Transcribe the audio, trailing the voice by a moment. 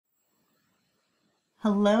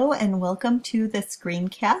Hello and welcome to the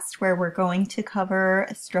screencast where we're going to cover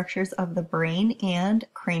structures of the brain and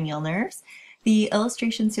cranial nerves. The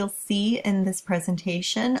illustrations you'll see in this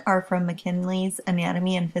presentation are from McKinley's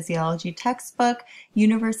Anatomy and Physiology textbook,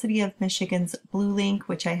 University of Michigan's Blue Link,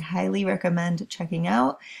 which I highly recommend checking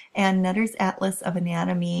out, and Netter's Atlas of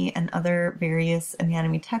Anatomy and other various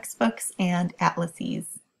anatomy textbooks and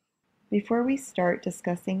atlases. Before we start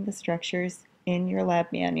discussing the structures in your lab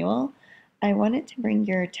manual, I wanted to bring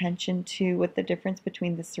your attention to what the difference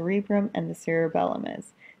between the cerebrum and the cerebellum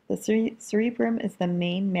is. The cerebrum is the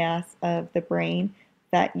main mass of the brain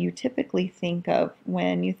that you typically think of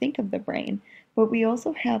when you think of the brain, but we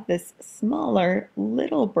also have this smaller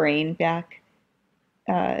little brain back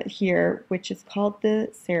here, which is called the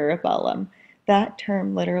cerebellum. That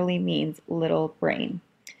term literally means little brain.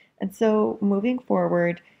 And so moving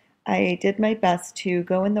forward, I did my best to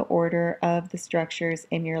go in the order of the structures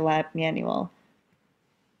in your lab manual.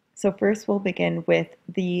 So first we'll begin with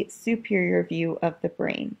the superior view of the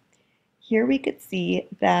brain. Here we could see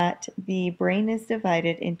that the brain is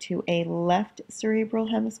divided into a left cerebral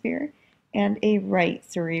hemisphere and a right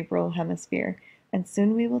cerebral hemisphere. And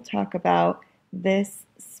soon we will talk about this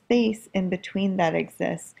space in between that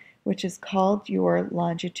exists, which is called your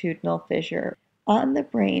longitudinal fissure. On the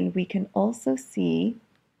brain, we can also see,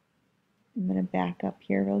 I'm going to back up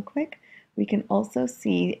here real quick. We can also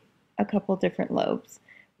see a couple different lobes.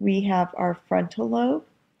 We have our frontal lobe,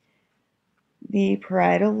 the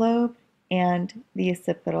parietal lobe, and the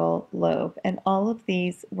occipital lobe. And all of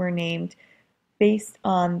these were named based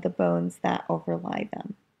on the bones that overlie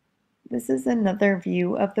them. This is another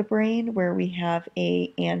view of the brain where we have an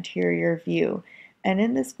anterior view. And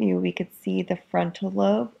in this view, we could see the frontal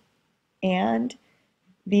lobe and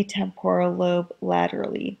the temporal lobe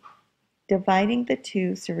laterally. Dividing the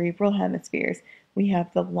two cerebral hemispheres, we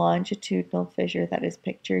have the longitudinal fissure that is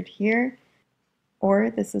pictured here, or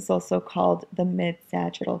this is also called the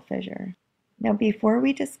mid-sagittal fissure. Now, before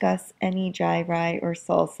we discuss any gyri or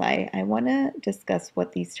sulci, I want to discuss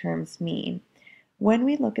what these terms mean. When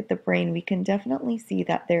we look at the brain, we can definitely see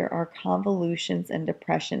that there are convolutions and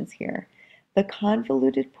depressions here. The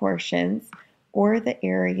convoluted portions, or the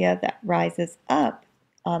area that rises up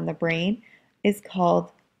on the brain, is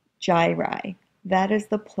called gyri. That is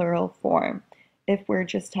the plural form. If we're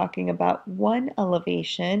just talking about one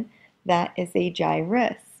elevation, that is a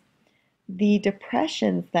gyrus. The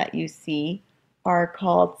depressions that you see are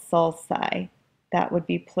called sulci. That would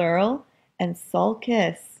be plural, and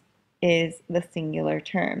sulcus is the singular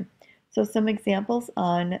term. So some examples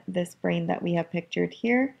on this brain that we have pictured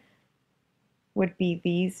here would be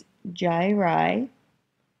these gyri,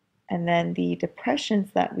 and then the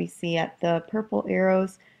depressions that we see at the purple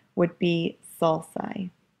arrows would be sulci.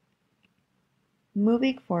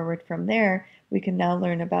 Moving forward from there, we can now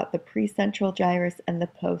learn about the precentral gyrus and the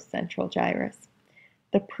postcentral gyrus.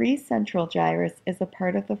 The precentral gyrus is a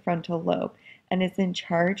part of the frontal lobe and is in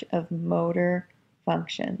charge of motor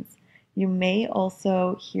functions. You may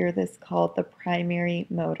also hear this called the primary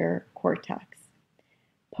motor cortex.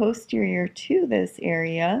 Posterior to this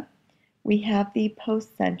area, we have the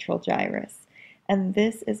postcentral gyrus, and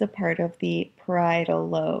this is a part of the parietal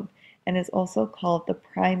lobe and is also called the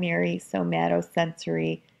primary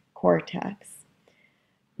somatosensory cortex.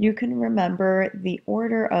 You can remember the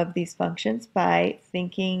order of these functions by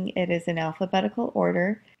thinking it is in alphabetical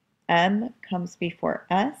order. M comes before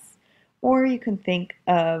S, or you can think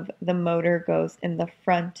of the motor goes in the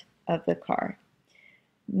front of the car.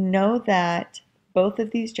 Know that both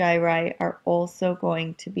of these gyri are also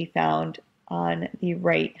going to be found on the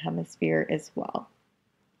right hemisphere as well.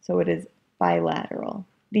 So it is bilateral.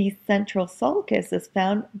 The central sulcus is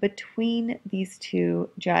found between these two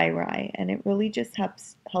gyri, and it really just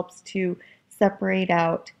helps to separate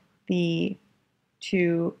out the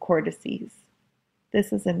two cortices.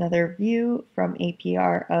 This is another view from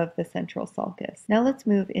APR of the central sulcus. Now let's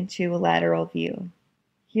move into a lateral view.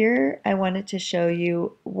 Here I wanted to show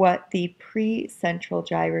you what the precentral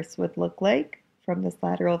gyrus would look like from this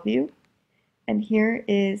lateral view. And here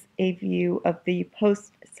is a view of the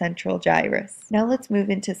postcentral gyrus. Now let's move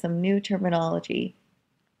into some new terminology.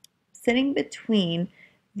 Sitting between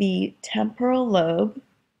the temporal lobe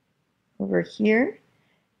over here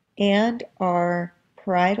and our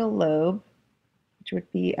parietal lobe, which would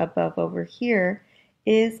be above over here,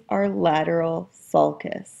 is our lateral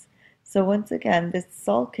sulcus. So once again, this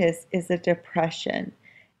sulcus is a depression,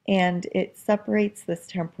 and it separates this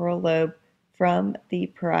temporal lobe from the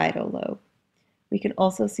parietal lobe. We can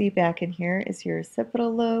also see back in here is your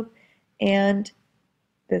occipital lobe, and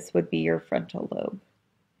this would be your frontal lobe.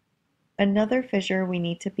 Another fissure we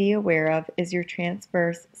need to be aware of is your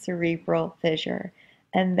transverse cerebral fissure,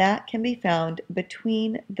 and that can be found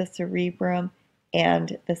between the cerebrum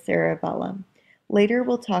and the cerebellum. Later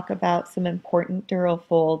we'll talk about some important dural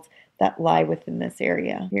folds that lie within this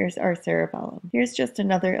area. Here's our cerebellum. Here's just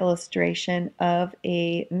another illustration of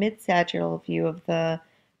a mid-sagittal view of the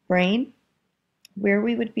brain, where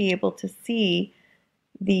we would be able to see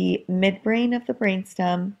the midbrain of the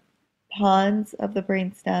brainstem, pons of the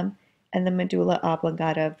brainstem, and the medulla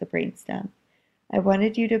oblongata of the brainstem. I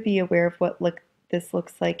wanted you to be aware of what this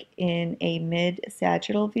looks like in a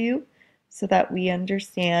mid-sagittal view so that we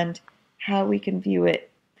understand how we can view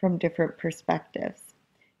it from different perspectives.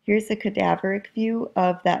 Here's a cadaveric view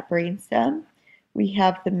of that brainstem. We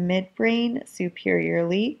have the midbrain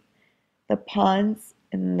superiorly, the pons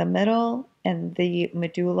in the middle, and the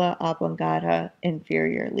medulla oblongata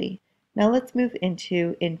inferiorly. Now let's move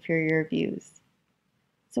into inferior views.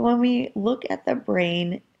 So when we look at the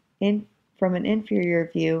brain from an inferior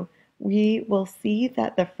view, we will see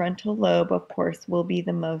that the frontal lobe, of course, will be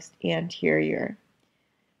the most anterior.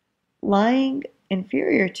 Lying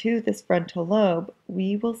inferior to this frontal lobe,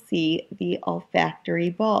 we will see the olfactory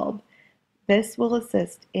bulb. This will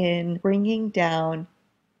assist in bringing down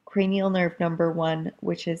cranial nerve number 1,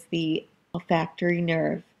 which is the olfactory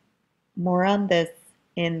nerve. More on this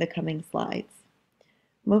in the coming slides.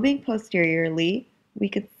 Moving posteriorly, we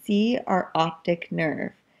could see our optic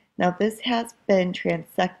nerve. Now this has been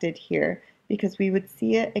transected here because we would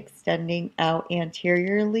see it extending out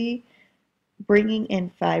anteriorly, bringing in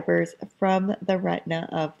fibers from the retina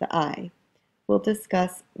of the eye. We'll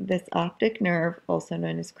discuss this optic nerve, also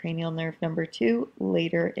known as cranial nerve number 2,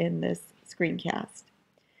 later in this screencast.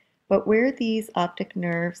 But where these optic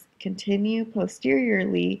nerves continue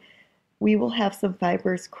posteriorly, we will have some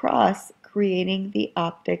fibers cross, creating the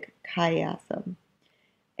optic chiasm.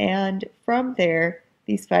 And from there,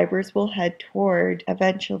 these fibers will head toward,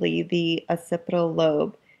 eventually, the occipital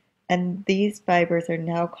lobe. And these fibers are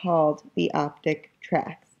now called the optic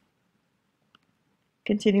tracts.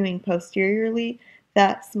 Continuing posteriorly,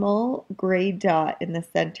 that small gray dot in the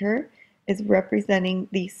center is representing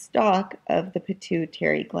the stalk of the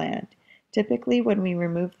pituitary gland. Typically, when we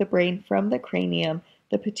remove the brain from the cranium,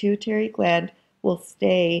 the pituitary gland will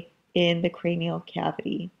stay in the cranial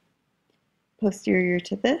cavity. Posterior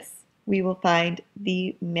to this, we will find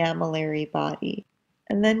the mammillary body.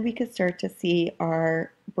 And then we could start to see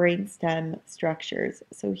our brainstem structures.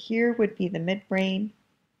 So here would be the midbrain.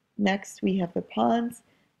 Next, we have the pons,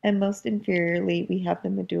 and most inferiorly, we have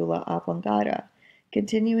the medulla oblongata.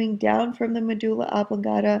 Continuing down from the medulla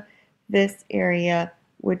oblongata, this area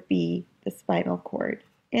would be the spinal cord.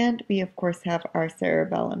 And we, of course, have our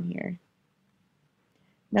cerebellum here.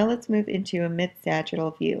 Now let's move into a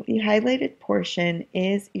mid-sagittal view. The highlighted portion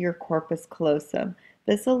is your corpus callosum.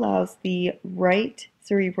 This allows the right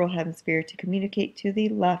cerebral hemisphere to communicate to the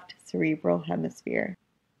left cerebral hemisphere.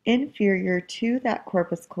 Inferior to that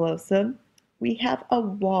corpus callosum, we have a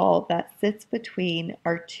wall that sits between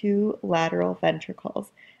our two lateral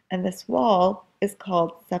ventricles, and this wall is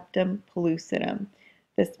called septum pellucidum.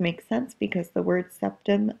 This makes sense because the word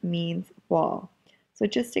septum means wall. So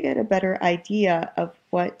just to get a better idea of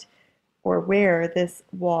what or where this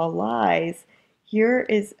wall lies, here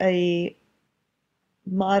is a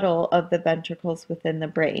model of the ventricles within the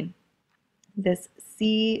brain. This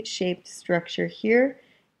C-shaped structure here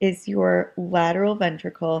is your lateral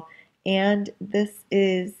ventricle, and this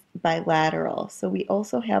is bilateral. So we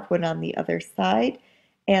also have one on the other side,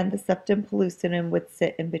 and the septum pellucidum would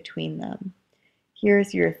sit in between them.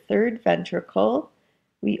 Here's your third ventricle.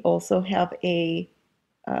 We also have a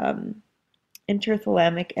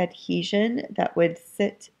interthalamic adhesion that would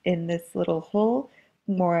sit in this little hole.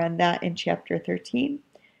 More on that in chapter 13.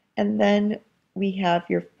 And then we have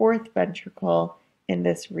your fourth ventricle in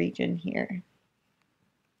this region here.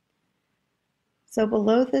 So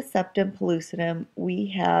below the septum pellucidum, we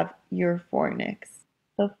have your fornix.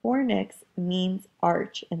 The fornix means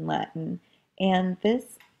arch in Latin, and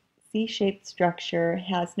this C-shaped structure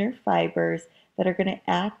has nerve fibers that are going to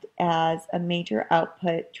act as a major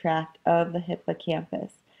output tract of the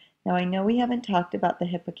hippocampus. Now I know we haven't talked about the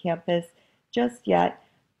hippocampus just yet,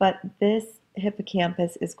 but this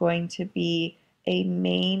hippocampus is going to be a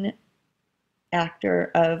main actor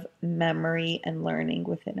of memory and learning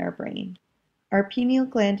within our brain. Our pineal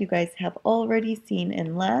gland you guys have already seen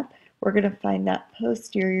in lab. We're going to find that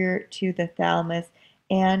posterior to the thalamus,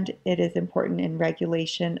 and it is important in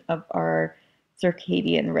regulation of our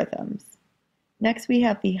circadian rhythms. Next we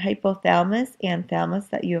have the hypothalamus and thalamus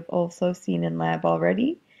that you have also seen in lab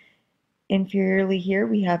already. Inferiorly here,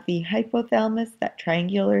 we have the hypothalamus, that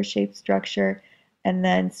triangular shaped structure, and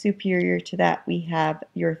then superior to that, we have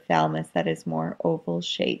your thalamus that is more oval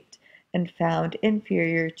shaped and found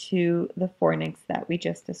inferior to the fornix that we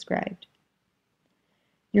just described.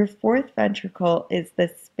 Your fourth ventricle is the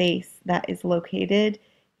space that is located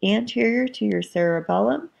anterior to your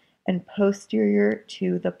cerebellum and posterior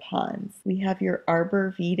to the pons. We have your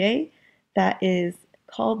arbor vitae that is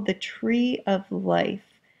called the tree of life.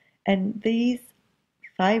 And these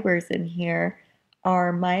fibers in here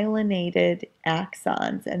are myelinated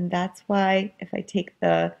axons. And that's why if I take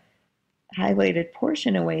the highlighted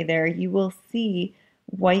portion away there, you will see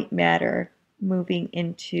white matter moving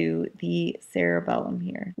into the cerebellum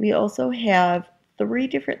here. We also have 3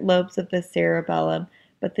 different lobes of the cerebellum,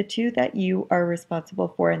 but the 2 that you are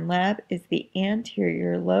responsible for in lab is the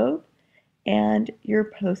anterior lobe and your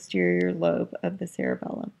posterior lobe of the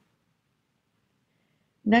cerebellum.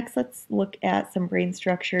 Next, let's look at some brain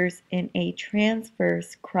structures in a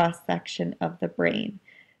transverse cross-section of the brain.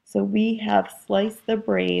 So we have sliced the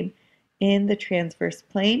brain in the transverse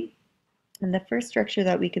plane, and the first structure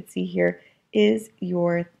that we could see here is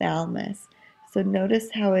your thalamus. So notice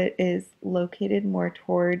how it is located more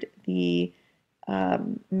toward the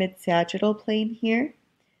mid-sagittal plane here.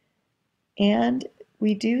 And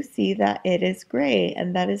we do see that it is gray,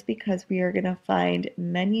 and that is because we are going to find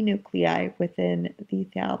many nuclei within the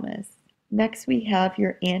thalamus. Next, we have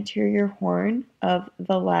your anterior horn of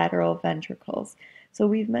the lateral ventricles. So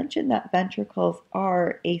we've mentioned that ventricles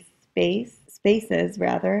are spaces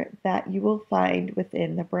that you will find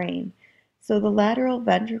within the brain. So the lateral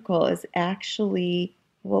ventricle is actually,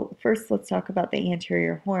 well, first let's talk about the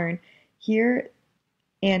anterior horn. Here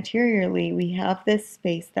anteriorly, we have this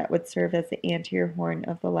space that would serve as the anterior horn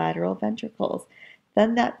of the lateral ventricles.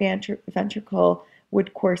 Then that ventricle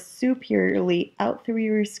would course superiorly out through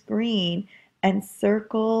your screen and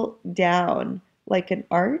circle down like an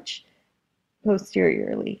arch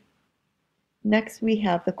posteriorly. Next, we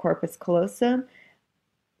have the corpus callosum.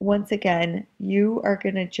 Once again, you are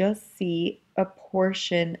going to just see a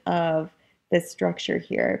portion of this structure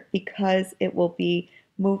here because it will be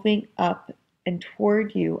moving up and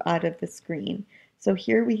toward you out of the screen. So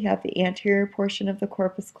here we have the anterior portion of the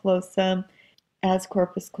corpus callosum. As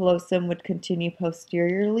corpus callosum would continue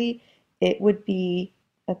posteriorly, it would be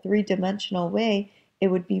a 3-dimensional way. It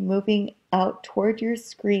would be moving out toward your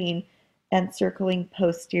screen and circling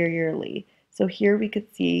posteriorly. So here we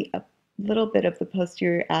could see a little bit of the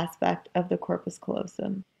posterior aspect of the corpus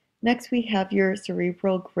callosum. Next, we have your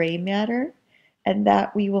cerebral gray matter, and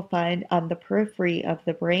that we will find on the periphery of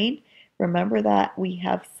the brain. Remember that we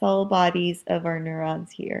have cell bodies of our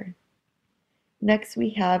neurons here. Next, we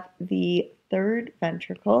have the third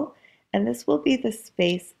ventricle, and this will be the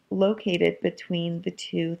space located between the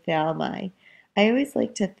 2 thalami. I always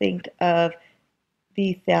like to think of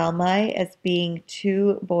the thalami as being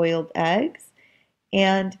 2 boiled eggs,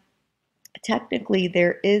 and technically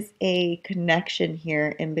there is a connection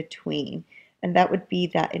here in between, and that would be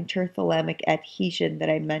that interthalamic adhesion that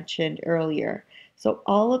I mentioned earlier. So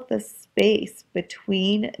all of the space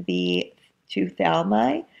between the 2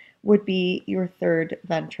 thalami would be your third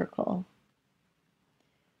ventricle.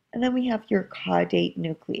 And then we have your caudate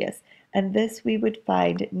nucleus, and this we would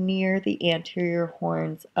find near the anterior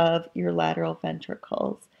horns of your lateral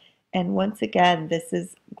ventricles. And once again, this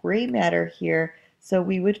is gray matter here, so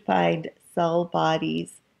we would find cell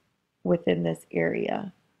bodies within this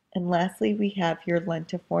area. And lastly, we have your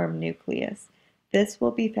lentiform nucleus. This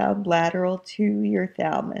will be found lateral to your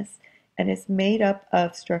thalamus and is made up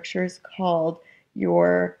of structures called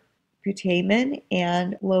your putamen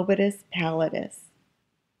and lobatus pallidus,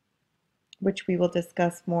 which we will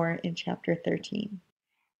discuss more in chapter 13.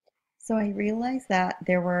 So I realized that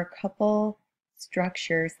there were a couple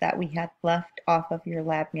structures that we had left off of your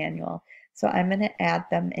lab manual, so I'm going to add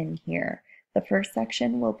them in here. The first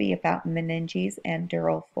section will be about meninges and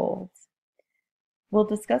dural folds. We'll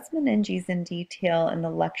discuss meninges in detail in the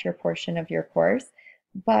lecture portion of your course,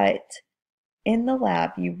 but in the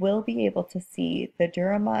lab you will be able to see the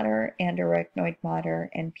dura mater and arachnoid mater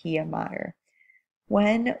and pia mater.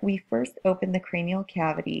 When we first open the cranial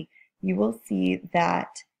cavity, you will see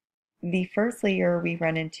that the first layer we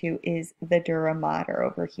run into is the dura mater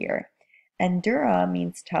over here. And dura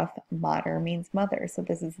means tough, mater means mother. So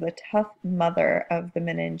this is the tough mother of the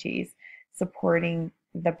meninges supporting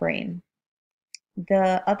the brain.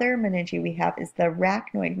 The other meninge we have is the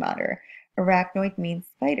arachnoid mater. Arachnoid means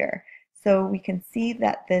spider. So we can see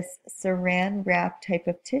that this saran wrap type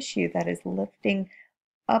of tissue that is lifting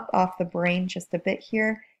up off the brain just a bit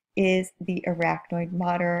here is the arachnoid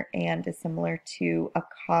mater and is similar to a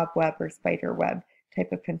cobweb or spider web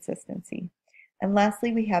type of consistency. And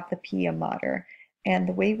lastly, we have the pia mater. And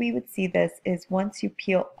the way we would see this is once you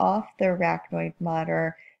peel off the arachnoid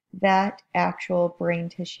mater, that actual brain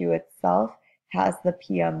tissue itself has the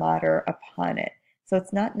pia mater upon it. So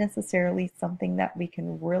it's not necessarily something that we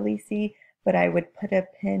can really see, but I would put a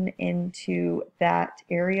pin into that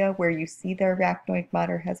area where you see the arachnoid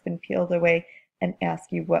mater has been peeled away and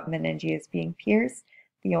ask you what meninge is being pierced.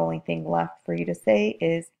 The only thing left for you to say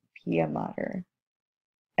is pia mater.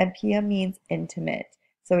 And pia means intimate,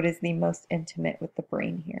 so it is the most intimate with the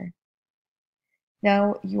brain here.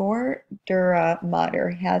 Now, your dura mater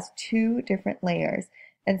has two different layers,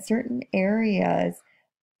 and certain areas,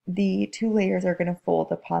 the two layers are going to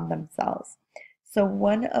fold upon themselves. So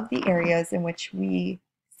one of the areas in which we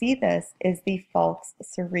see this is the falx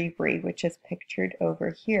cerebri, which is pictured over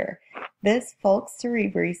here. This falx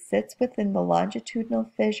cerebri sits within the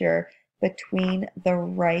longitudinal fissure between the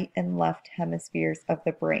right and left hemispheres of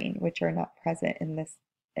the brain, which are not present in this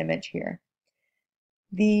image here.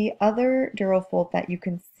 The other dural fold that you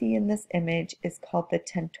can see in this image is called the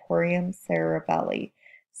tentorium cerebelli.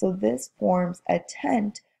 So this forms a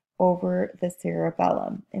tent over the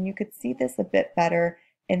cerebellum, and you could see this a bit better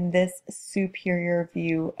in this superior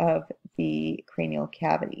view of the cranial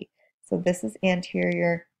cavity. So this is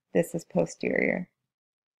anterior, this is posterior.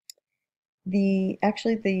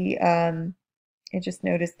 I just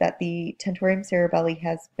noticed that the tentorium cerebelli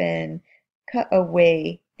has been cut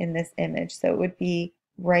away in this image, so it would be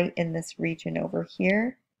right in this region over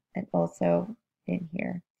here and also in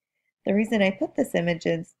here. The reason I put this image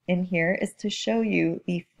in here is to show you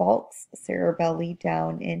the falx cerebelli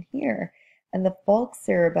down in here. And the falx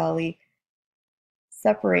cerebelli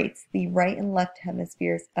separates the right and left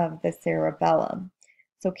hemispheres of the cerebellum.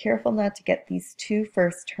 So careful not to get these two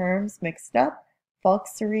first terms mixed up.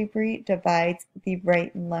 Falx cerebri divides the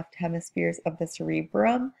right and left hemispheres of the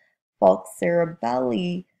cerebrum. Falx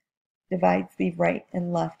cerebelli divides the right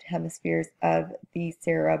and left hemispheres of the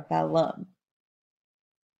cerebellum.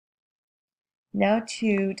 Now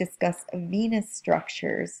to discuss venous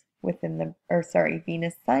structures within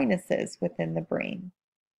venous sinuses within the brain.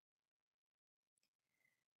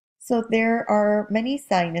 So there are many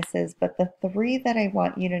sinuses, but the three that I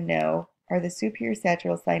want you to know are the superior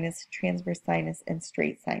sagittal sinus, transverse sinus, and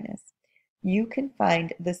straight sinus. You can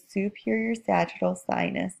find the superior sagittal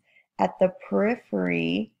sinus at the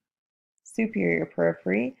periphery, superior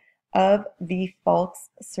periphery, of the falx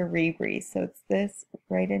cerebri. So it's this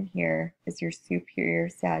right in here is your superior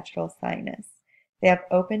sagittal sinus. They have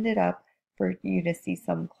opened it up for you to see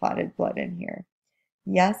some clotted blood in here.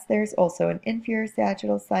 Yes, there's also an inferior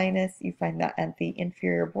sagittal sinus. You find that at the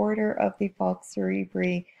inferior border of the falx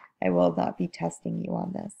cerebri. I will not be testing you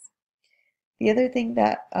on this. The other thing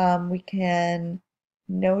that we can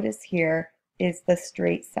notice here is the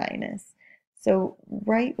straight sinus. So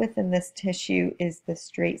right within this tissue is the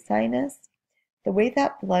straight sinus. The way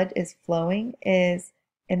that blood is flowing is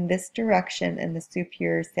in this direction in the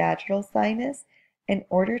superior sagittal sinus in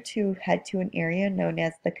order to head to an area known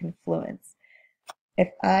as the confluence. If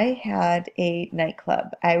I had a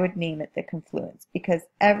nightclub, I would name it the confluence because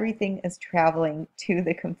everything is traveling to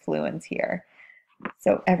the confluence here.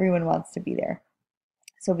 So everyone wants to be there.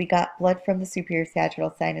 So we got blood from the superior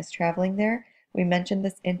sagittal sinus traveling there. We mentioned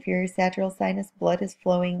this inferior sagittal sinus. Blood is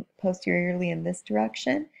flowing posteriorly in this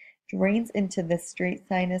direction, drains into this straight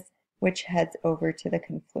sinus, which heads over to the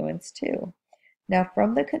confluence too. Now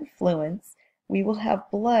from the confluence, we will have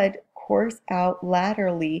blood course out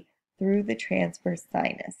laterally through the transverse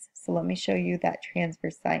sinus. So let me show you that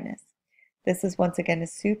transverse sinus. This is once again a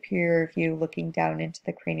superior view looking down into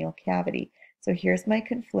the cranial cavity. So here's my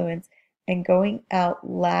confluence, and going out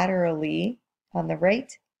laterally on the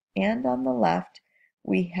right and on the left,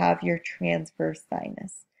 we have your transverse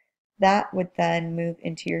sinus. That would then move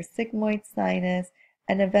into your sigmoid sinus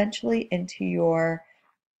and eventually into your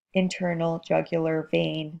internal jugular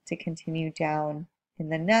vein to continue down in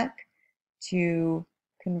the neck to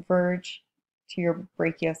converge to your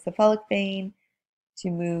brachiocephalic vein to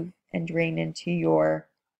move and drain into your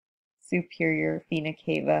superior vena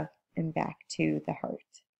cava and back to the heart.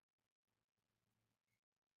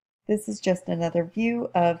 This is just another view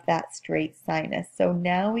of that straight sinus. So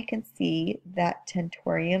now we can see that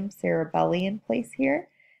tentorium cerebelli in place here.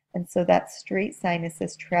 And so that straight sinus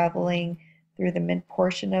is traveling through the mid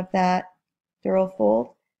portion of that dural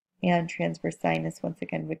fold, and transverse sinus once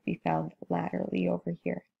again would be found laterally over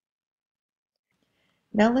here.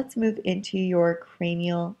 Now let's move into your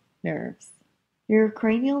cranial nerves. Your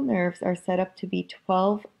cranial nerves are set up to be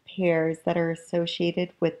 12 pairs that are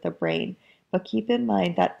associated with the brain, but keep in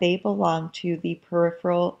mind that they belong to the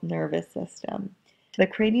peripheral nervous system. The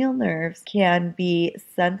cranial nerves can be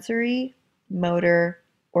sensory, motor,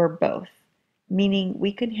 or both, meaning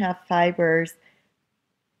we can have fibers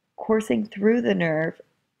coursing through the nerve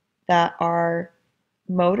that are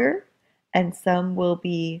motor and some will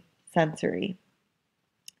be sensory.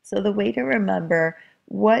 So the way to remember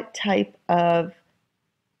what type of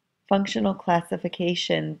functional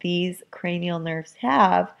classification these cranial nerves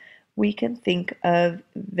have, we can think of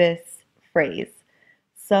this phrase.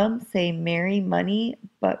 Some say marry money,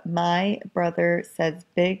 but my brother says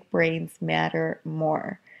big brains matter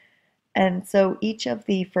more. And so each of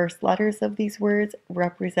the first letters of these words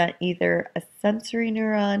represent either a sensory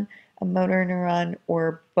neuron, a motor neuron,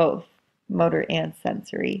 or both motor and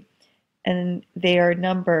sensory. And they are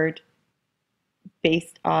numbered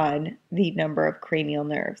based on the number of cranial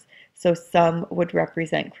nerves. So some would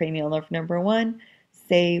represent cranial nerve number 1,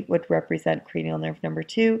 say would represent cranial nerve number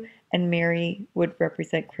 2, and Mary would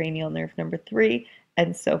represent cranial nerve number 3,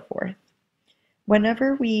 and so forth.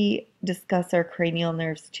 Whenever we discuss our cranial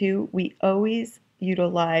nerves too, we always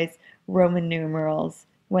utilize Roman numerals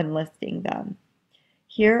when listing them.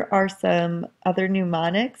 Here are some other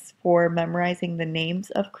mnemonics for memorizing the names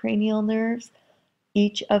of cranial nerves.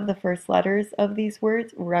 Each of the first letters of these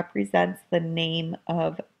words represents the name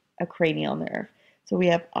of a cranial nerve. So we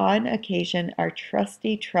have on occasion, our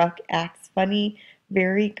trusty truck acts funny,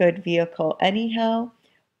 very good vehicle anyhow.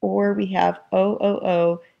 Or we have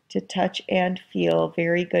O, to touch and feel,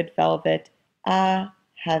 very good velvet, ah,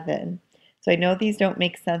 heaven. So I know these don't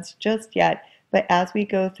make sense just yet, but as we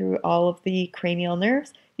go through all of the cranial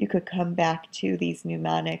nerves, you could come back to these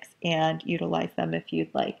mnemonics and utilize them if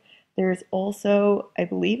you'd like. There's also, I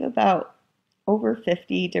believe, about over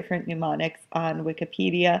 50 different mnemonics on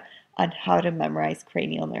Wikipedia on how to memorize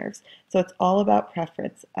cranial nerves. So it's all about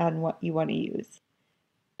preference on what you want to use.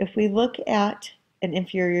 If we look at an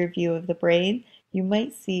inferior view of the brain, you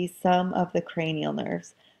might see some of the cranial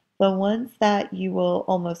nerves. The ones that you will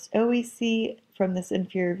almost always see from this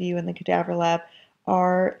inferior view in the cadaver lab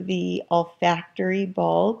are the olfactory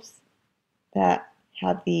bulbs that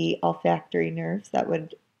have the olfactory nerves that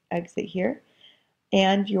would exit here,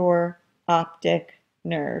 and your optic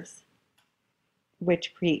nerves,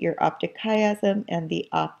 which create your optic chiasm and the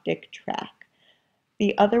optic tract.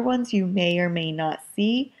 The other ones you may or may not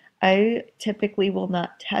see. I typically will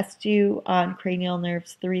not test you on cranial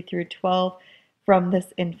nerves 3 through 12 from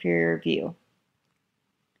this inferior view.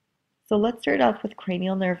 So let's start off with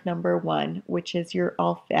cranial nerve number 1, which is your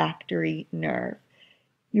olfactory nerve.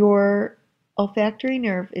 Your olfactory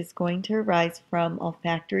nerve is going to arise from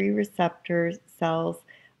olfactory receptor cells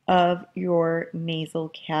of your nasal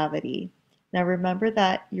cavity. Now remember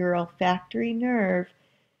that your olfactory nerve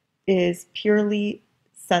is purely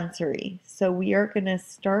sensory. So we are going to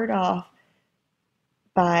start off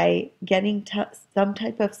by getting some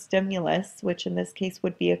type of stimulus, which in this case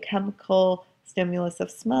would be a chemical stimulus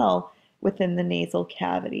of smell within the nasal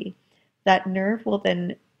cavity. That nerve will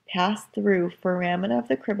then pass through foramina of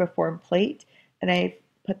the cribriform plate, and I've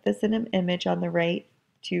put this in an image on the right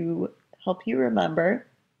to help you remember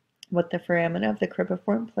what the foramina of the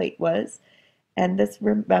cribriform plate was, and this,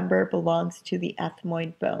 remember, belongs to the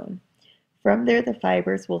ethmoid bone. From there, the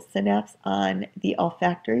fibers will synapse on the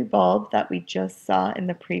olfactory bulb that we just saw in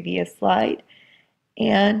the previous slide.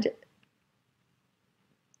 And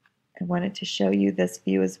I wanted to show you this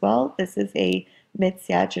view as well. This is a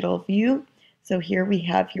mid-sagittal view. So here we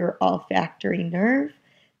have your olfactory nerve.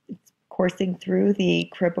 It's coursing through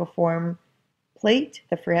the cribriform plate,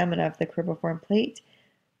 the foramina of the cribriform plate,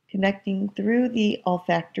 connecting through the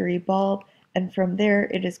olfactory bulb, and from there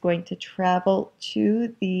it is going to travel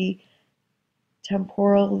to the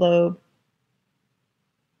temporal lobe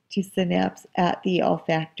to synapse at the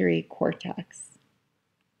olfactory cortex.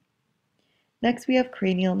 Next we have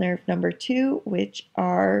cranial nerve number 2, which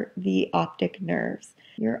are the optic nerves.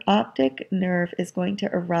 Your optic nerve is going to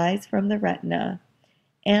arise from the retina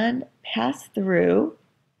and pass through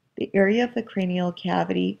the area of the cranial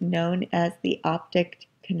cavity known as the optic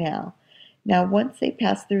canal. Now once they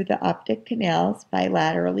pass through the optic canals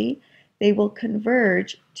bilaterally, they will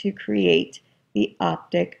converge to create the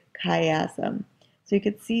optic chiasm. So you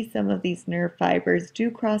could see some of these nerve fibers do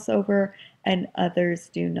cross over and others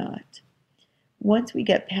do not. Once we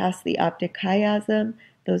get past the optic chiasm,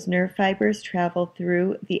 those nerve fibers travel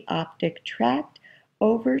through the optic tract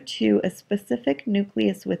over to a specific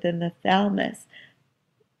nucleus within the thalamus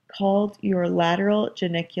called your lateral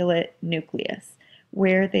geniculate nucleus,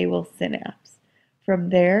 where they will synapse. From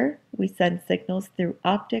there, we send signals through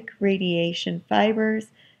optic radiation fibers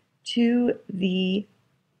to the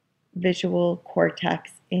visual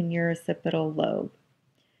cortex in your occipital lobe.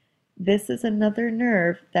 This is another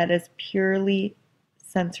nerve that is purely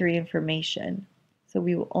sensory information, so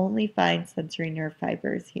we will only find sensory nerve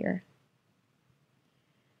fibers here.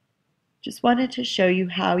 Just wanted to show you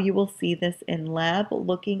how you will see this in lab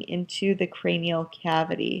looking into the cranial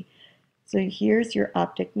cavity. So here's your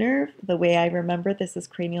optic nerve. The way I remember this is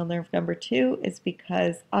cranial nerve number 2 is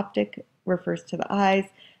because optic refers to the eyes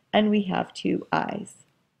and we have 2 eyes.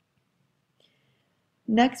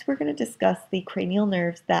 Next, we're going to discuss the cranial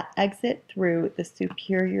nerves that exit through the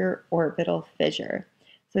superior orbital fissure.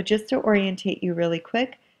 So just to orientate you really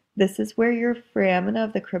quick, this is where your foramina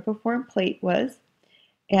of the cribriform plate was,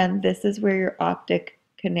 and this is where your optic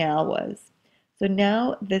canal was. So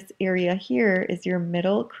now this area here is your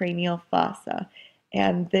middle cranial fossa,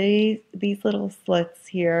 and these little slits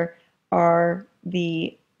here are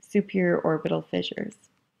the superior orbital fissures.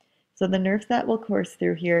 So the nerves that will course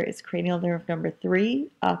through here is cranial nerve number 3,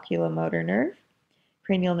 oculomotor nerve,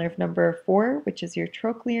 cranial nerve number 4, which is your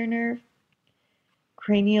trochlear nerve,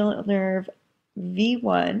 cranial nerve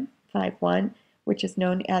V1, 5-1, which is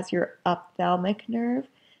known as your ophthalmic nerve.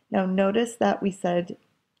 Now notice that we said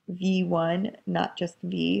V1, not just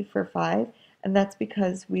V for 5, and that's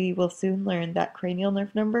because we will soon learn that cranial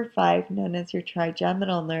nerve number 5, known as your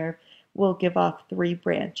trigeminal nerve, will give off 3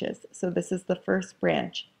 branches. So this is the first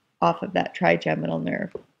branch off of that trigeminal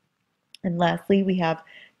nerve. And lastly, we have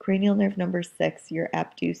cranial nerve number 6, your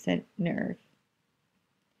abducent nerve.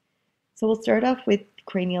 So we'll start off with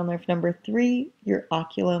cranial nerve number 3, your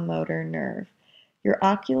oculomotor nerve. Your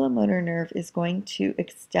oculomotor nerve is going to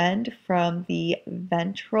extend from the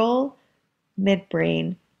ventral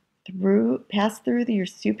midbrain pass through your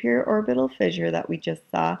superior orbital fissure that we just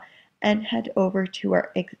saw, and head over to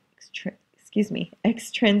our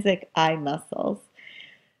extrinsic eye muscles.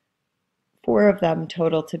 4 of them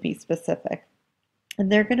total to be specific.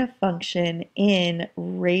 And they're going to function in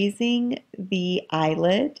raising the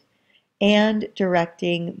eyelid and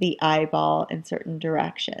directing the eyeball in certain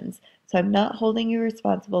directions. So I'm not holding you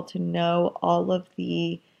responsible to know all of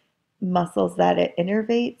the muscles that it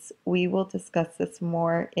innervates. We will discuss this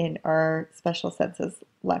more in our special senses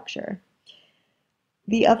lecture.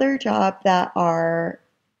 The other job that our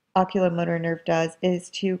oculomotor nerve does is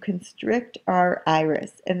to constrict our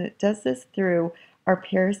iris, and it does this through our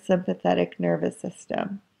parasympathetic nervous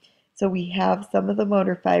system. So we have some of the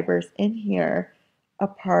motor fibers in here a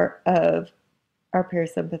part of our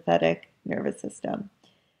parasympathetic nervous system,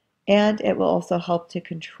 and it will also help to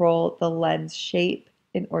control the lens shape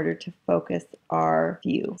in order to focus our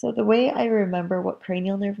view. So the way I remember what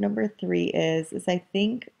cranial nerve number 3 is I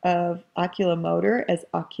think of oculomotor as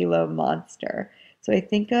oculomonster. So I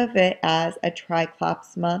think of it as a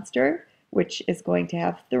triclops monster, which is going to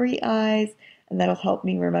have 3 eyes, and that'll help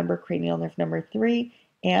me remember cranial nerve number 3,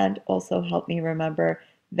 and also help me remember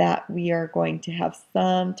that we are going to have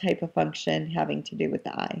some type of function having to do with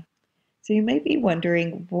the eye. So you may be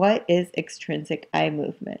wondering, what is extrinsic eye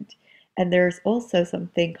movement? And there's also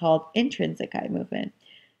something called intrinsic eye movement.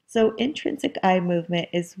 So intrinsic eye movement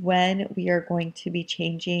is when we are going to be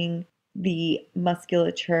changing the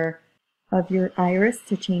musculature of your iris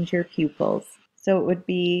to change your pupils. So it would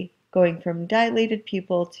be going from dilated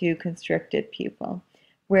pupil to constricted pupil.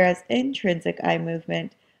 Whereas intrinsic eye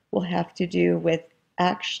movement will have to do with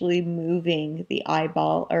actually moving the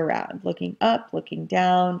eyeball around, looking up, looking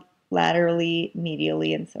down, laterally,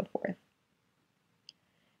 medially, and so forth.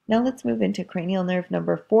 Now let's move into cranial nerve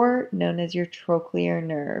number 4, known as your trochlear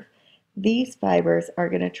nerve. These fibers are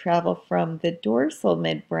going to travel from the dorsal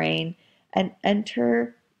midbrain and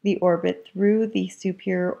enter the orbit through the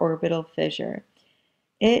superior orbital fissure.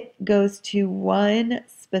 It goes to one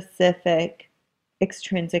specific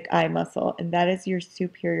extrinsic eye muscle, and that is your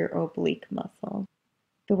superior oblique muscle.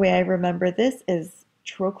 The way I remember this is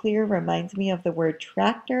trochlear reminds me of the word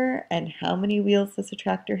tractor, and how many wheels does a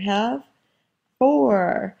tractor have?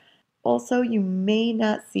 4. Also, you may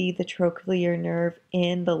not see the trochlear nerve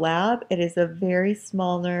in the lab. It is a very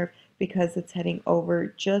small nerve because it's heading over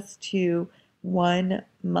just to one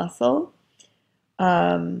muscle.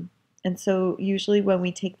 And so usually when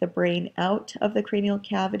we take the brain out of the cranial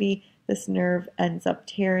cavity, this nerve ends up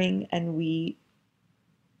tearing, and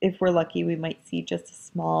if we're lucky, we might see just a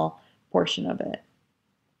small portion of it.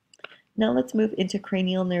 Now let's move into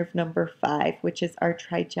cranial nerve number 5, which is our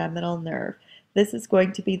trigeminal nerve. This is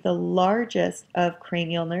going to be the largest of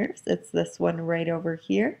cranial nerves. It's this one right over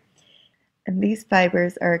here. And these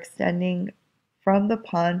fibers are extending from the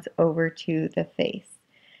pons over to the face.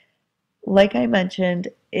 Like I mentioned,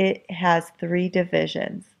 it has three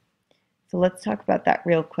divisions. So let's talk about that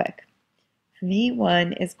real quick.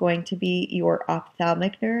 V1 is going to be your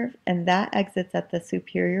ophthalmic nerve, and that exits at the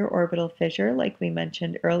superior orbital fissure, like we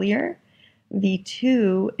mentioned earlier.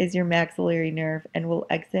 V2 is your maxillary nerve and will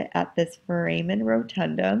exit at this foramen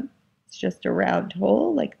rotundum. It's just a round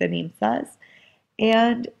hole, like the name says.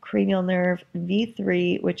 And cranial nerve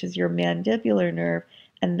V3, which is your mandibular nerve,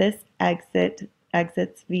 and this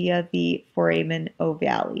exits via the foramen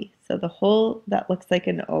ovale. So the hole that looks like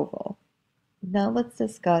an oval. Now let's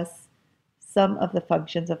discuss some of the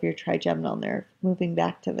functions of your trigeminal nerve. Moving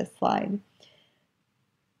back to this slide.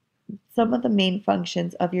 Some of the main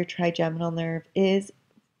functions of your trigeminal nerve is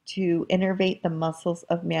to innervate the muscles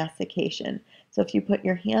of mastication. So if you put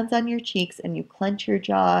your hands on your cheeks and you clench your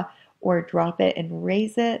jaw or drop it and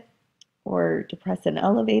raise it, or depress and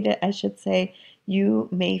elevate it, I should say, you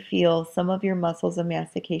may feel some of your muscles of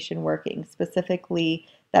mastication working. Specifically,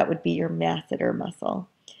 that would be your masseter muscle.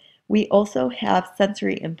 We also have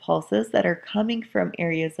sensory impulses that are coming from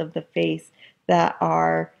areas of the face that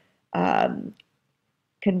are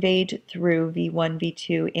conveyed through V1,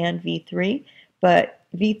 V2, and V3, but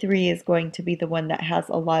V3 is going to be the one that has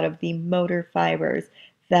a lot of the motor fibers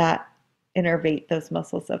that innervate those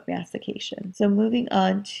muscles of mastication. So moving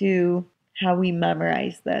on to how we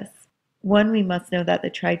memorize this. One, we must know that the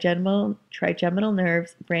trigeminal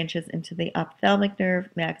nerves branches into the ophthalmic nerve,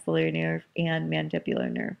 maxillary nerve, and mandibular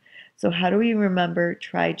nerve. So how do we remember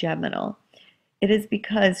trigeminal? It is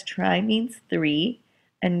because tri means three,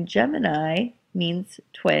 and Gemini means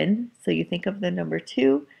twin. So you think of the number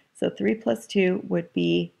 2. So 3 plus 2 would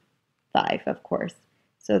be 5, of course.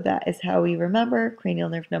 So that is how we remember cranial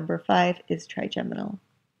nerve number 5 is trigeminal.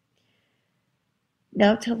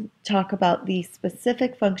 Now to talk about the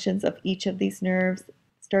specific functions of each of these nerves,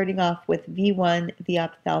 starting off with V1, the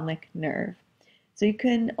ophthalmic nerve. So you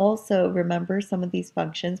can also remember some of these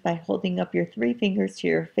functions by holding up your 3 fingers to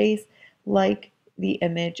your face, like the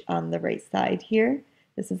image on the right side here.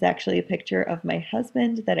 This is actually a picture of my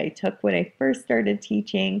husband that I took when I first started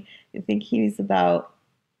teaching. I think he's about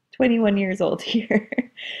 21 years old here,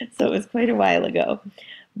 so it was quite a while ago.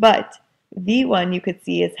 But V1 you could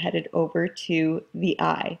see is headed over to the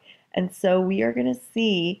eye. And so we are going to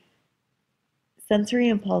see sensory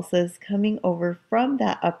impulses coming over from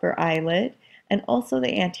that upper eyelid and also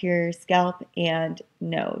the anterior scalp and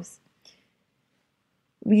nose.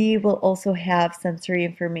 We will also have sensory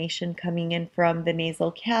information coming in from the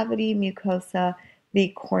nasal cavity, mucosa, the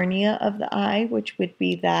cornea of the eye, which would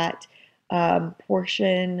be that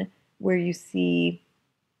portion where you see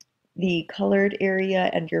the colored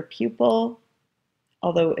area and your pupil,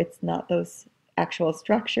 although it's not those actual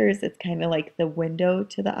structures, it's kind of like the window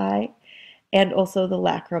to the eye, and also the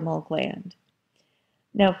lacrimal gland.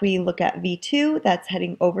 Now if we look at V2, that's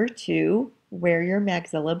heading over to where your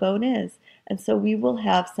maxilla bone is. And so we will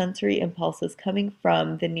have sensory impulses coming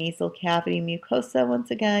from the nasal cavity mucosa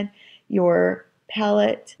once again, your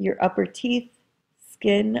palate, your upper teeth,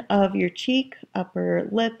 skin of your cheek, upper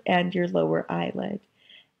lip, and your lower eyelid.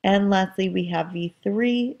 And lastly, we have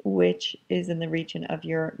V3, which is in the region of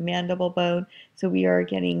your mandible bone. So we are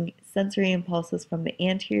getting sensory impulses from the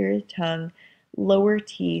anterior tongue, lower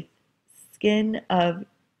teeth, skin of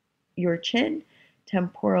your chin,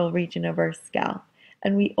 temporal region of our scalp.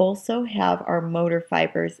 And we also have our motor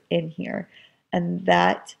fibers in here. And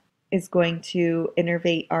that is going to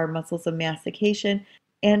innervate our muscles of mastication.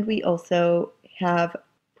 And we also have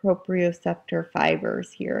proprioceptor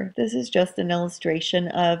fibers here. This is just an illustration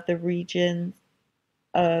of the regions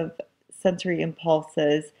of sensory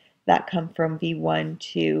impulses that come from V1,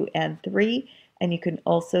 2, and 3. And you can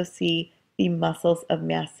also see the muscles of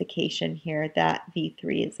mastication here that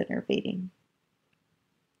V3 is innervating.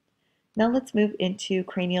 Now let's move into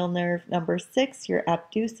cranial nerve number 6, your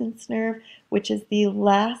abducens nerve, which is the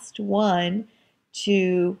last one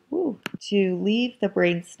to leave the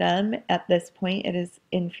brainstem. At this point, it is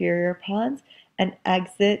inferior pons and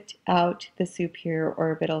exit out the superior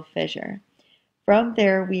orbital fissure. From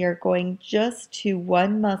there, we are going just to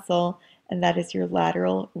one muscle, and that is your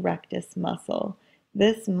lateral rectus muscle.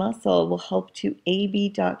 This muscle will help to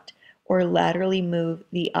abduct or laterally move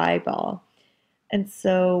the eyeball. And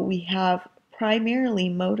so we have primarily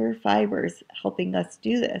motor fibers helping us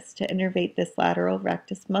do this to innervate this lateral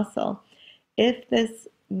rectus muscle. If this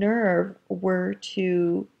nerve were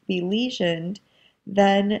to be lesioned,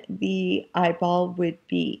 then the eyeball would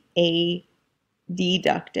be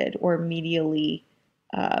adducted or medially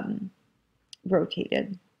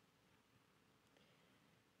rotated.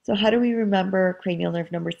 So how do we remember cranial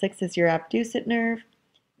nerve number 6 is your abducent nerve?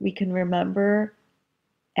 We can remember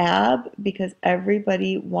ab because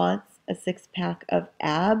everybody wants a six-pack of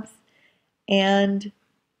abs, and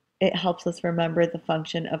it helps us remember the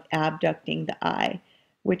function of abducting the eye,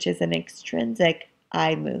 which is an extrinsic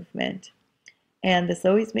eye movement. And this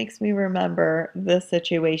always makes me remember the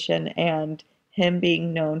situation and him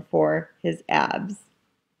being known for his abs.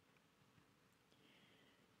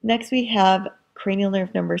 Next we have cranial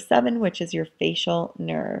nerve number 7, which is your facial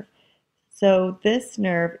nerve. So this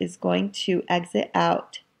nerve is going to exit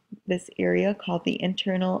out this area called the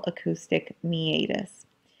internal acoustic meatus.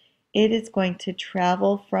 It is going to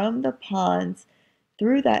travel from the pons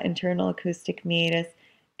through that internal acoustic meatus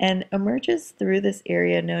and emerges through this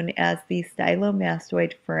area known as the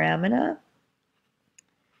stylomastoid foramina.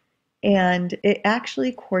 And it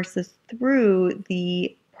actually courses through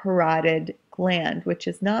the parotid gland, which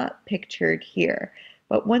is not pictured here.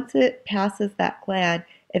 But once it passes that gland,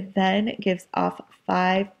 it then gives off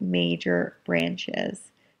 5 major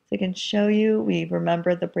branches. So I can show you, we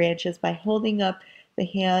remember the branches by holding up the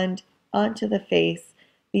hand onto the face.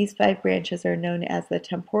 These 5 branches are known as the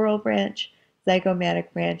temporal branch,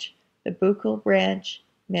 zygomatic branch, the buccal branch,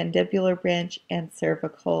 mandibular branch, and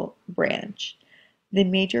cervical branch. The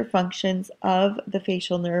major functions of the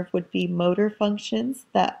facial nerve would be motor functions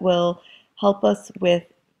that will help us with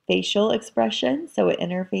facial expression, so it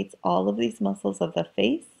innervates all of these muscles of the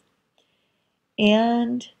face,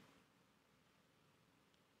 and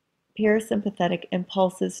parasympathetic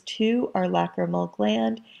impulses to our lacrimal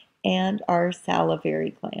gland and our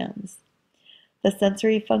salivary glands. The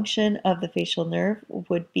sensory function of the facial nerve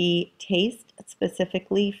would be taste,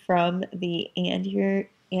 specifically from the anterior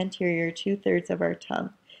 2/3 of our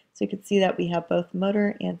tongue. So you can see that we have both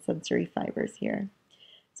motor and sensory fibers here.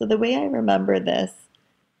 So the way I remember this,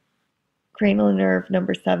 cranial nerve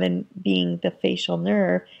number 7 being the facial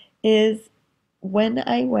nerve, is when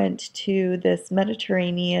I went to this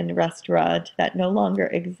Mediterranean restaurant that no longer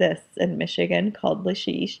exists in Michigan called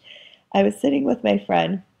Lashish. I was sitting with my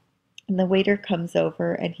friend, and the waiter comes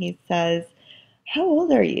over and he says, "How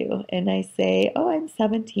old are you?" And I say, "Oh, I'm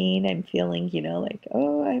 17. I'm feeling, like,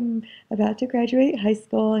 oh, I'm about to graduate high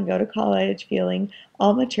school and go to college, feeling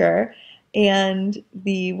all mature." And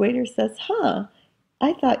the waiter says, "Huh,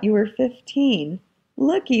 I thought you were 15.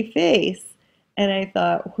 Lucky face." And I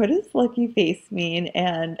thought, what does lucky face mean?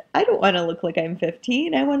 And I don't want to look like I'm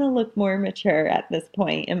 15. I want to look more mature at this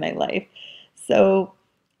point in my life. So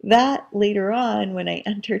that later on, when I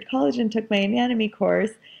entered college and took my anatomy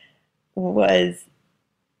course, was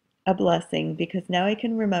a blessing because now I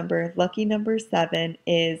can remember lucky number 7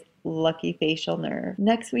 is lucky facial nerve.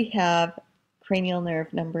 Next we have cranial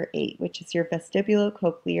nerve number 8, which is your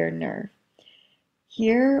vestibulocochlear nerve.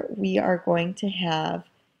 Here we are going to have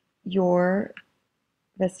your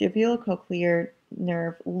vestibulocochlear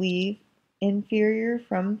nerve leave inferior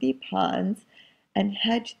from the pons and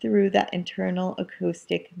head through that internal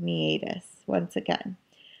acoustic meatus once again.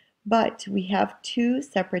 But we have 2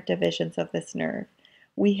 separate divisions of this nerve.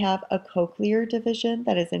 We have a cochlear division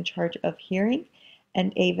that is in charge of hearing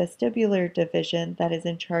and a vestibular division that is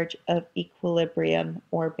in charge of equilibrium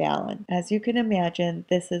or balance. As you can imagine,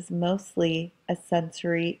 this is mostly a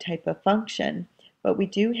sensory type of function, but we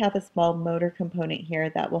do have a small motor component here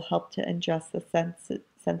that will help to adjust the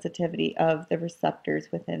sensitivity of the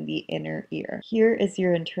receptors within the inner ear. Here is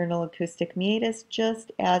your internal acoustic meatus,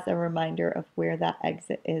 just as a reminder of where that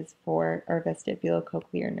exit is for our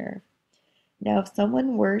vestibulocochlear nerve. Now, if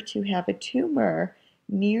someone were to have a tumor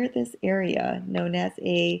near this area, known as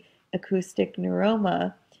a acoustic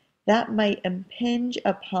neuroma, that might impinge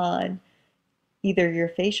upon either your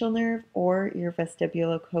facial nerve or your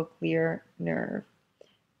vestibulocochlear nerve.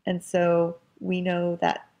 And so we know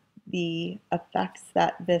that the effects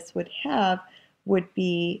that this would have would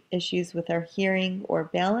be issues with our hearing or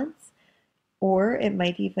balance, or it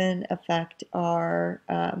might even affect our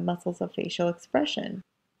muscles of facial expression.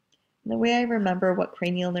 And the way I remember what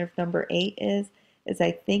cranial nerve number 8 is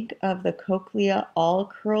I think of the cochlea all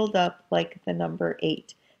curled up like the number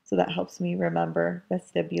 8. So that helps me remember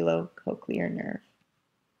vestibulocochlear nerve.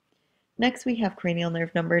 Next we have cranial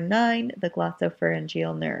nerve number 9, the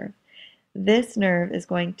glossopharyngeal nerve. This nerve is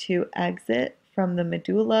going to exit from the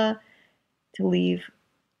medulla to leave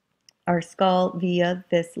our skull via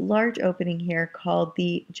this large opening here called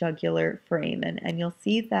the jugular foramen. And you'll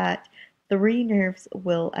see that 3 nerves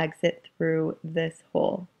will exit through this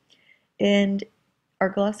hole. And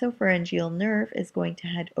our glossopharyngeal nerve is going to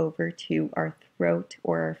head over to our throat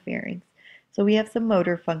or our pharynx. So we have some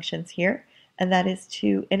motor functions here, and that is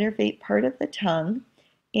to innervate part of the tongue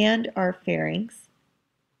and our pharynx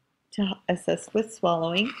to assist with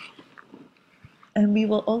swallowing. And we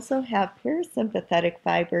will also have parasympathetic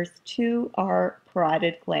fibers to our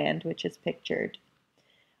parotid gland, which is pictured.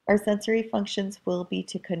 Our sensory functions will be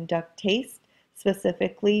to conduct taste,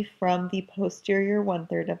 specifically from the posterior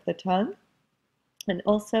one-third of the tongue, and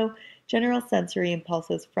also general sensory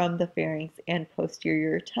impulses from the pharynx and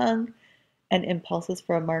posterior tongue, and impulses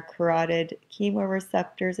from our carotid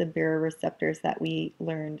chemoreceptors and baroreceptors that we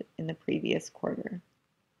learned in the previous quarter.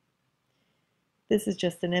 This is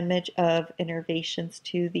just an image of innervations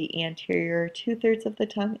to the anterior two-thirds of the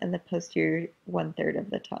tongue and the posterior one-third of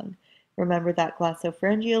the tongue. Remember that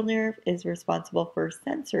glossopharyngeal nerve is responsible for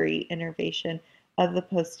sensory innervation of the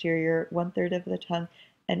posterior one-third of the tongue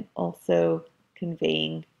and also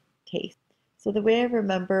conveying taste. So the way I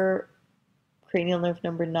remember cranial nerve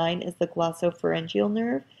number 9 is the glossopharyngeal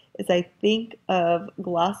nerve, is I think of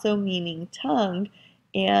glosso meaning tongue,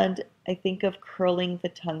 and I think of curling the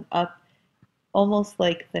tongue up almost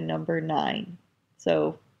like the number 9.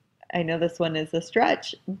 So I know this one is a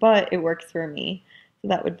stretch, but it works for me. So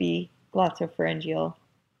that would be glossopharyngeal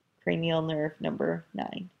cranial nerve number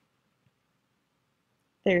 9.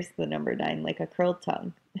 There's the number 9, like a curled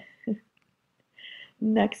tongue.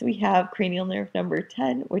 Next, we have cranial nerve number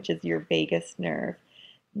 10, which is your vagus nerve.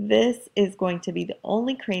 This is going to be the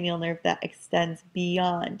only cranial nerve that extends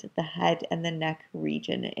beyond the head and the neck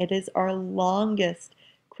region. It is our longest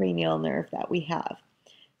cranial nerve that we have.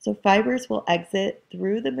 So fibers will exit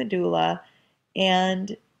through the medulla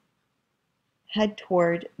and head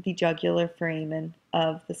toward the jugular foramen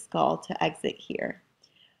of the skull to exit here.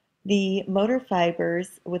 The motor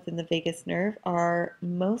fibers within the vagus nerve are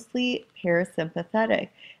mostly parasympathetic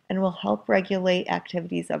and will help regulate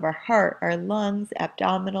activities of our heart, our lungs,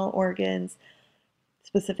 abdominal organs,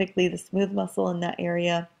 specifically the smooth muscle in that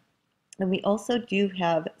area. And we also do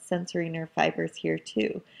have sensory nerve fibers here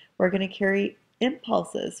too. We're going to carry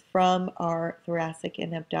impulses from our thoracic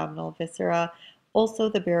and abdominal viscera, also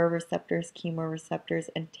the baroreceptors, chemoreceptors,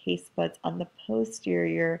 and taste buds on the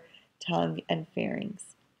posterior tongue and pharynx.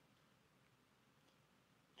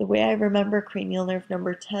 The way I remember cranial nerve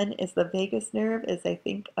number 10 is the vagus nerve, as I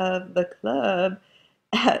think of the club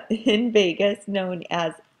in Vegas known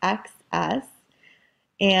as XS.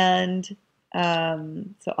 And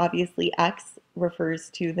so obviously X refers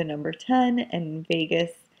to the number 10, and Vegas,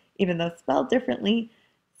 even though spelled differently,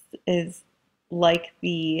 is like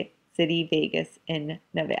the city Vegas in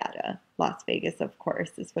Nevada. Las Vegas, of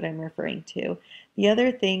course, is what I'm referring to. The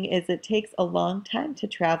other thing is it takes a long time to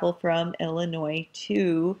travel from Illinois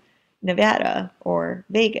to Nevada or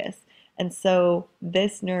Vegas. And so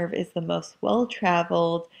this nerve is the most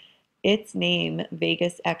well-traveled. Its name,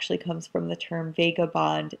 Vegas, actually comes from the term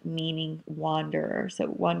vagabond, meaning wanderer. So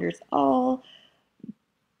it wanders I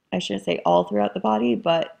shouldn't say all throughout the body,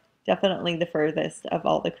 but definitely the furthest of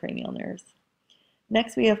all the cranial nerves.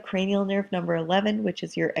 Next, we have cranial nerve number 11, which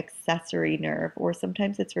is your accessory nerve, or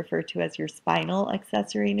sometimes it's referred to as your spinal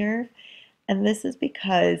accessory nerve. And this is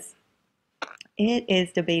because it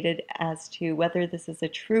is debated as to whether this is a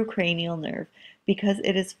true cranial nerve, because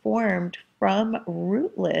it is formed from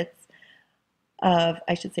rootlets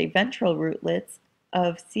ventral rootlets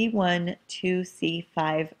of C1 to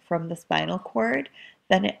C5 from the spinal cord.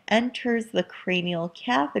 Then it enters the cranial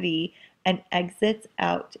cavity and exits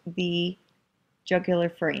out the jugular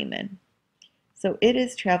foramen. So it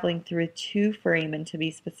is traveling through 2 foramen to be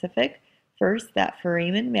specific. First, that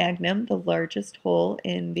foramen magnum, the largest hole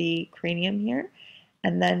in the cranium here,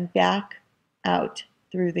 and then back out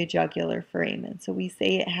through the jugular foramen. So we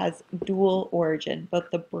say it has dual origin, both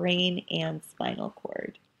the brain and spinal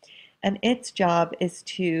cord. And its job is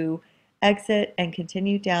to exit and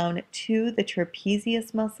continue down to the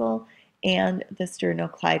trapezius muscle and the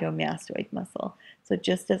sternocleidomastoid muscle. So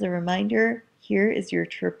just as a reminder, here is your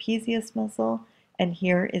trapezius muscle, and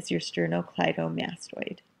here is your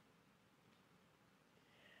sternocleidomastoid.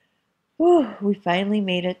 Whew, we finally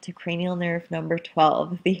made it to cranial nerve number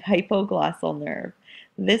 12, the hypoglossal nerve.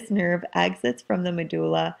 This nerve exits from the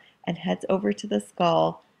medulla and heads over to the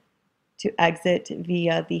skull to exit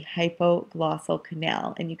via the hypoglossal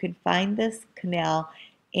canal. And you can find this canal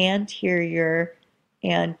anterior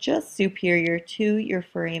and just superior to your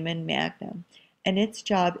foramen magnum. And its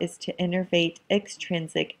job is to innervate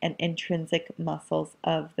extrinsic and intrinsic muscles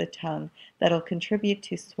of the tongue that'll contribute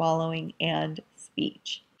to swallowing and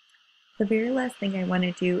speech. The very last thing I want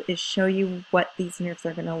to do is show you what these nerves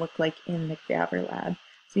are going to look like in the cadaver lab.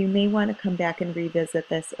 So you may want to come back and revisit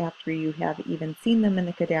this after you have even seen them in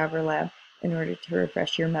the cadaver lab in order to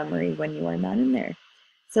refresh your memory when you are not in there.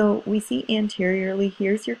 So we see anteriorly,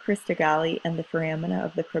 here's your cristagalli and the foramina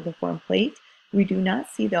of the cribriform plate. We do not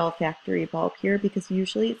see the olfactory bulb here because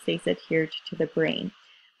usually it stays adhered to the brain.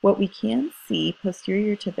 What we can see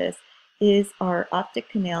posterior to this is our optic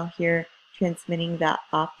canal here transmitting that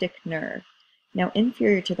optic nerve. Now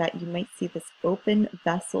inferior to that, you might see this open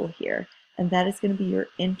vessel here, and that is going to be your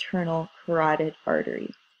internal carotid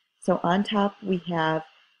artery. So on top we have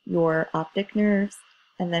your optic nerves,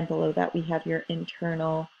 and then below that we have your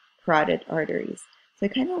internal carotid arteries. So I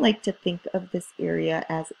kind of like to think of this area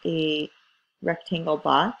as a rectangle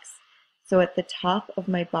box. So at the top of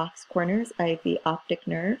my box corners, I have the optic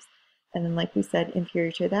nerves, and then like we said,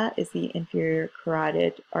 inferior to that is the inferior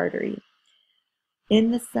carotid artery.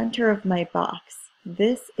 In the center of my box,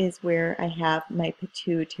 this is where I have my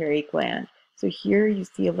pituitary gland. So here you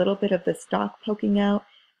see a little bit of the stalk poking out,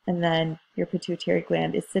 and then your pituitary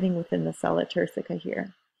gland is sitting within the sella turcica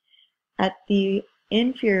here. At the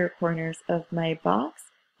inferior corners of my box,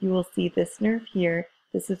 you will see this nerve here.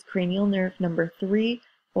 This is cranial nerve number 3,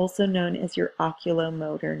 also known as your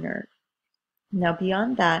oculomotor nerve. Now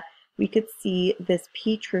beyond that, we could see this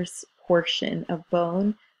petrous portion of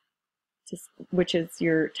bone, which is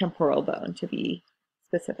your temporal bone to be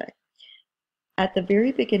specific. At the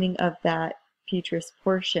very beginning of that petrous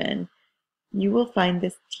portion, you will find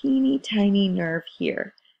this teeny tiny nerve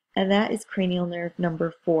here, and that is cranial nerve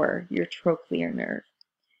number 4, your trochlear nerve.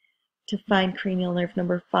 To find cranial nerve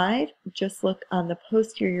number 5, just look on the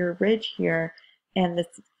posterior ridge here, and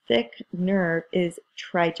this thick nerve is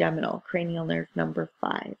trigeminal, cranial nerve number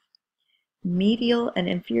 5. Medial and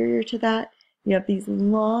inferior to that, you have these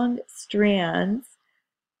long strands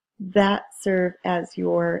that serve as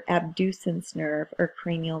your abducens nerve, or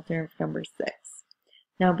cranial nerve number 6.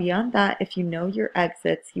 Now beyond that, if you know your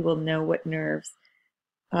exits, you will know what nerves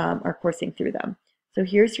are coursing through them. So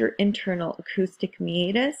here's your internal acoustic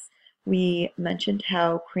meatus. We mentioned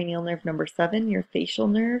how cranial nerve number 7, your facial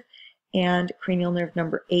nerve, and cranial nerve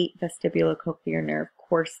number 8, vestibulocochlear nerve,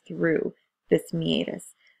 course through this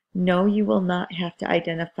meatus. No, you will not have to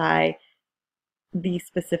identify the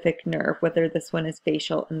specific nerve, whether this one is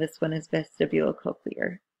facial and this one is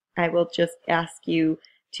vestibulocochlear. I will just ask you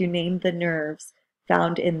to name the nerves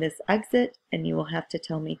found in this exit, and you will have to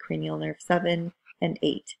tell me cranial nerve 7 and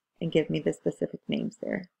 8 and give me the specific names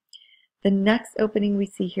there. The next opening we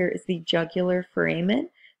see here is the jugular foramen.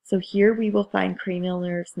 So here we will find cranial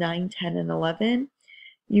nerves 9, 10, and 11.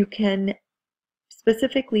 You can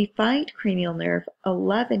specifically find cranial nerve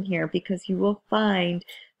 11 here because you will find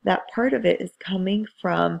that part of it is coming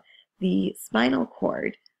from the spinal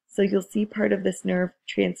cord. So you'll see part of this nerve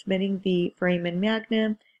transmitting the foramen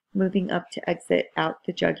magnum, moving up to exit out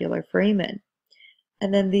the jugular foramen.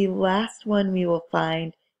 And then the last one we will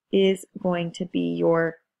find is going to be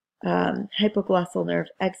your hypoglossal nerve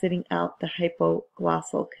exiting out the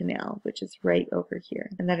hypoglossal canal, which is right over here.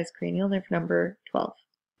 And that is cranial nerve number 12.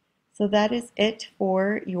 So that is it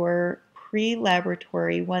for your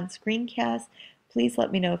pre-laboratory 1 screencast. Please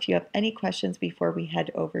let me know if you have any questions before we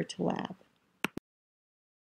head over to lab.